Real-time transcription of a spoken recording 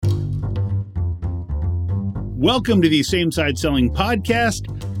Welcome to the Same Side Selling Podcast.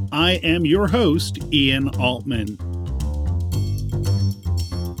 I am your host, Ian Altman.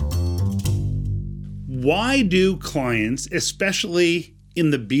 Why do clients, especially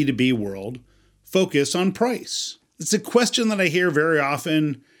in the B2B world, focus on price? It's a question that I hear very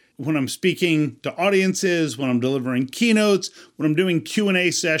often when I'm speaking to audiences, when I'm delivering keynotes, when I'm doing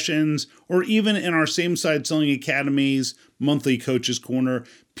Q&A sessions, or even in our Same Side Selling Academy's monthly Coaches Corner.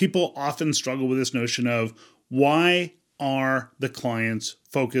 People often struggle with this notion of, why are the clients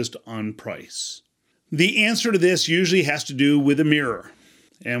focused on price? The answer to this usually has to do with a mirror.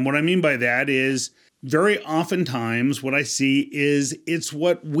 And what I mean by that is, very oftentimes what I see is it's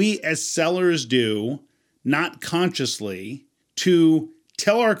what we as sellers do, not consciously, to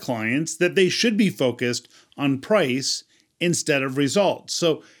tell our clients that they should be focused on price instead of results.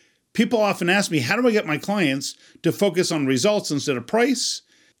 So people often ask me, how do I get my clients to focus on results instead of price?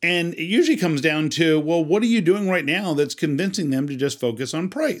 And it usually comes down to, well, what are you doing right now that's convincing them to just focus on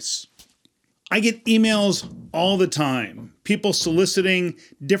price? I get emails all the time, people soliciting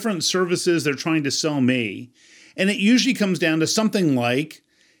different services they're trying to sell me. And it usually comes down to something like,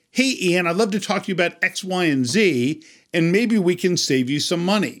 hey, Ian, I'd love to talk to you about X, Y, and Z, and maybe we can save you some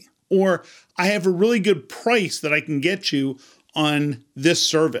money. Or I have a really good price that I can get you on this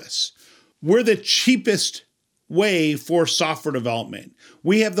service. We're the cheapest way for software development.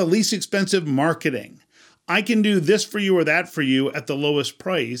 We have the least expensive marketing. I can do this for you or that for you at the lowest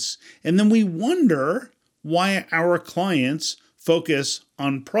price. And then we wonder why our clients focus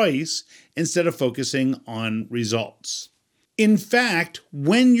on price instead of focusing on results. In fact,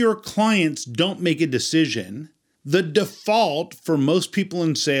 when your clients don't make a decision, the default for most people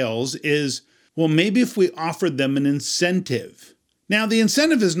in sales is, well, maybe if we offered them an incentive. Now, the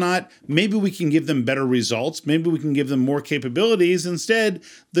incentive is not, maybe we can give them better results, maybe we can give them more capabilities. Instead,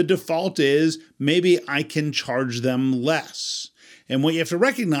 the default is, maybe I can charge them less. And what you have to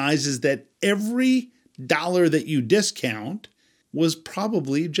recognize is that every dollar that you discount was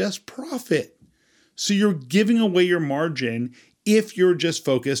probably just profit. So you're giving away your margin if you're just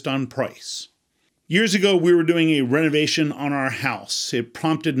focused on price. Years ago, we were doing a renovation on our house. It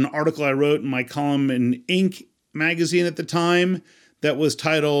prompted an article I wrote in my column in Inc. magazine at the time that was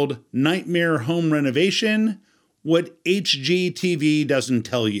titled Nightmare Home Renovation, What HGTV Doesn't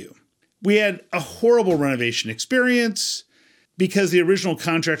Tell You. We had a horrible renovation experience because the original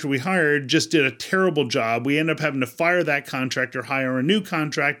contractor we hired just did a terrible job. We ended up having to fire that contractor, hire a new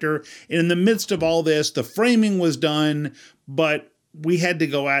contractor. And in the midst of all this, the framing was done, but we had to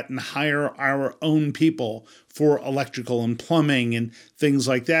go out and hire our own people for electrical and plumbing and things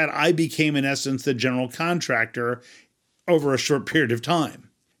like that. I became, in essence, the general contractor over a short period of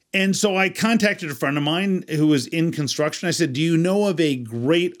time. And so I contacted a friend of mine who was in construction. I said, do you know of a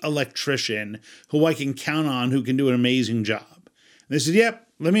great electrician who I can count on who can do an amazing job? And they said, yep,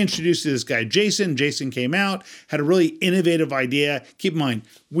 let me introduce you to this guy, Jason. Jason came out, had a really innovative idea. Keep in mind,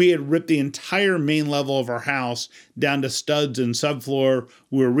 we had ripped the entire main level of our house down to studs and subfloor.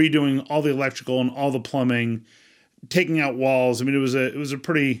 We were redoing all the electrical and all the plumbing, taking out walls. I mean, it was a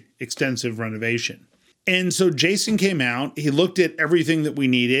pretty extensive renovation. And so Jason came out, he looked at everything that we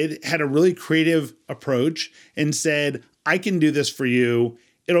needed, had a really creative approach, and said, I can do this for you.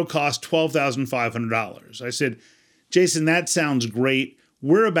 It'll cost $12,500. I said, Jason, that sounds great.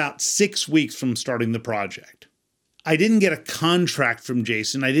 We're about 6 weeks from starting the project. I didn't get a contract from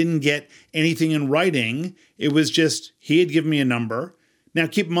Jason. I didn't get anything in writing. It was just, he had given me a number. Now,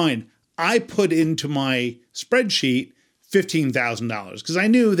 keep in mind, I put into my spreadsheet $15,000 because I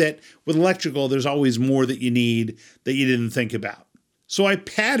knew that with electrical, there's always more that you need that you didn't think about. So I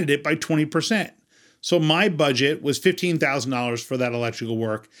padded it by 20%. So my budget was $15,000 for that electrical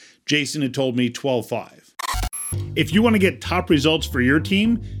work. Jason had told me $12,500. If you want to get top results for your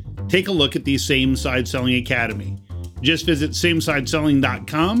team, take a look at the Same Side Selling Academy. Just visit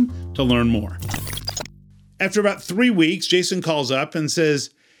samesideselling.com to learn more. After about 3 weeks, Jason calls up and says,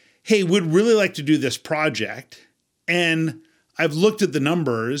 hey, we'd really like to do this project. And I've looked at the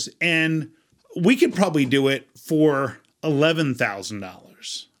numbers and we could probably do it for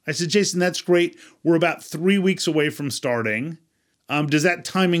 $11,000. I said, Jason, that's great. We're about 3 weeks away from starting. Does that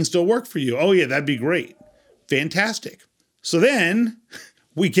timing still work for you? Oh yeah, that'd be great. Fantastic. So then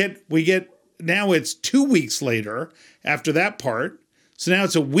we get, now it's 2 weeks later after that part. So now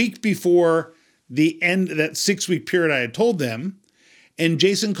it's a week before the end of that 6 week period I had told them. And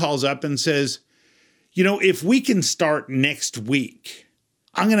Jason calls up and says, you know, if we can start next week,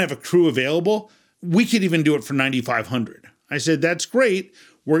 I'm going to have a crew available. We could even do it for $9,500. I said, that's great.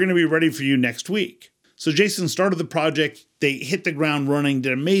 We're going to be ready for you next week. So Jason started the project. They hit the ground running,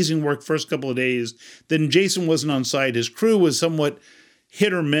 did amazing work first couple of days. Then Jason wasn't on site. His crew was somewhat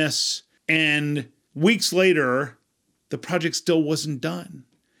hit or miss. And weeks later, the project still wasn't done.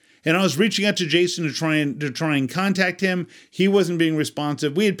 And I was reaching out to Jason to try and contact him. He wasn't being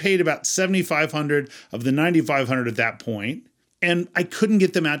responsive. We had paid about $7,500 of the $9,500 at that point, and I couldn't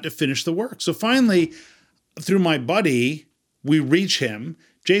get them out to finish the work. So finally, through my buddy, we reach him.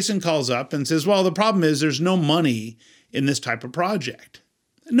 Jason calls up and says, well, the problem is there's no money in this type of project.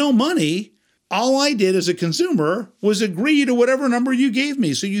 No money? All I did as a consumer was agree to whatever number you gave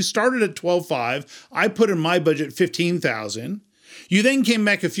me. So you started at $12,500. I put in my budget $15,000. You then came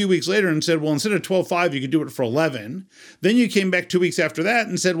back a few weeks later and said, well, instead of $12,500, you could do it for $11,000. Then you came back 2 weeks after that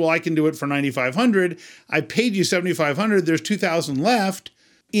and said, well, I can do it for $9,500. I paid you $7,500. There's $2,000 left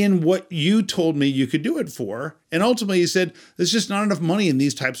in what you told me you could do it for. And ultimately you said, there's just not enough money in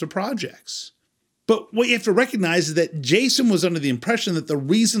these types of projects. But what you have to recognize is that Jason was under the impression that the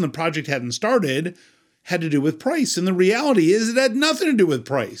reason the project hadn't started had to do with price. And the reality is it had nothing to do with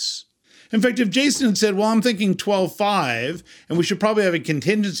price. In fact, if Jason had said, well, I'm thinking $12,500 and we should probably have a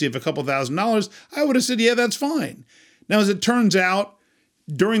contingency of a couple $1,000s, I would have said, yeah, that's fine. Now, as it turns out,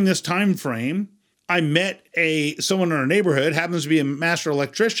 during this time frame, I met someone in our neighborhood, happens to be a master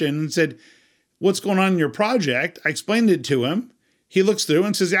electrician, and said, what's going on in your project? I explained it to him. He looks through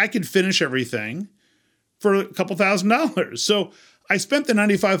and says, yeah, I could finish everything for a couple $1,000s. So I spent the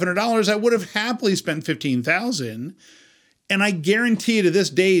 $9,500. I would have happily spent $15,000. And I guarantee you to this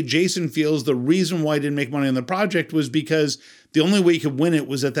day, Jason feels the reason why he didn't make money on the project was because the only way he could win it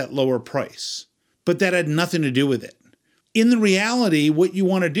was at that lower price. But that had nothing to do with it. In the reality, what you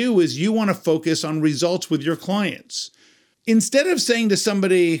want to do is you want to focus on results with your clients. Instead of saying to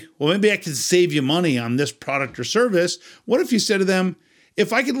somebody, well, maybe I can save you money on this product or service, what if you said to them,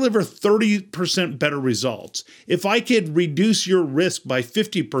 if I could deliver 30% better results, if I could reduce your risk by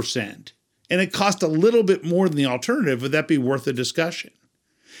 50%, and it cost a little bit more than the alternative, would that be worth a discussion?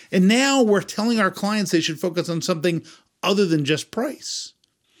 And now we're telling our clients they should focus on something other than just price.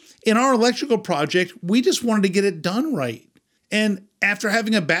 In our electrical project, we just wanted to get it done right. And after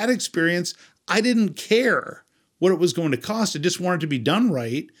having a bad experience, I didn't care what it was going to cost. I just wanted it to be done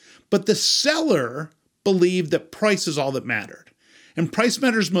right. But the seller believed that price is all that mattered. And price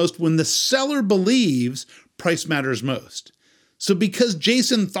matters most when the seller believes price matters most. So because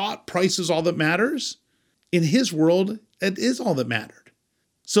Jason thought price is all that matters, in his world, it is all that mattered.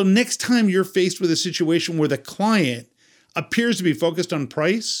 So next time you're faced with a situation where the client appears to be focused on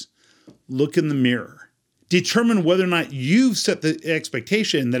price, look in the mirror. Determine whether or not you've set the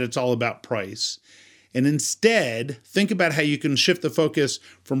expectation that it's all about price. And instead, think about how you can shift the focus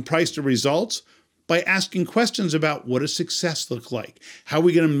from price to results by asking questions about what does success look like? How are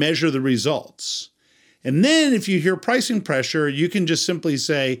we going to measure the results? And then if you hear pricing pressure, you can just simply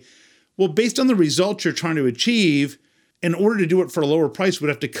say, well, based on the results you're trying to achieve, in order to do it for a lower price, we'd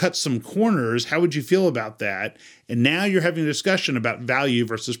have to cut some corners. How would you feel about that? And now you're having a discussion about value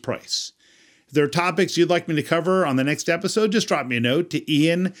versus price. If there are topics you'd like me to cover on the next episode, just drop me a note to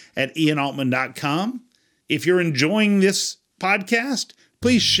ian@ianaltman.com. If you're enjoying this podcast,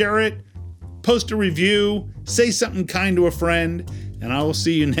 please share it, post a review, say something kind to a friend, and I will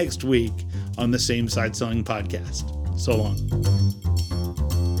see you next week on the Same Side Selling Podcast. So long.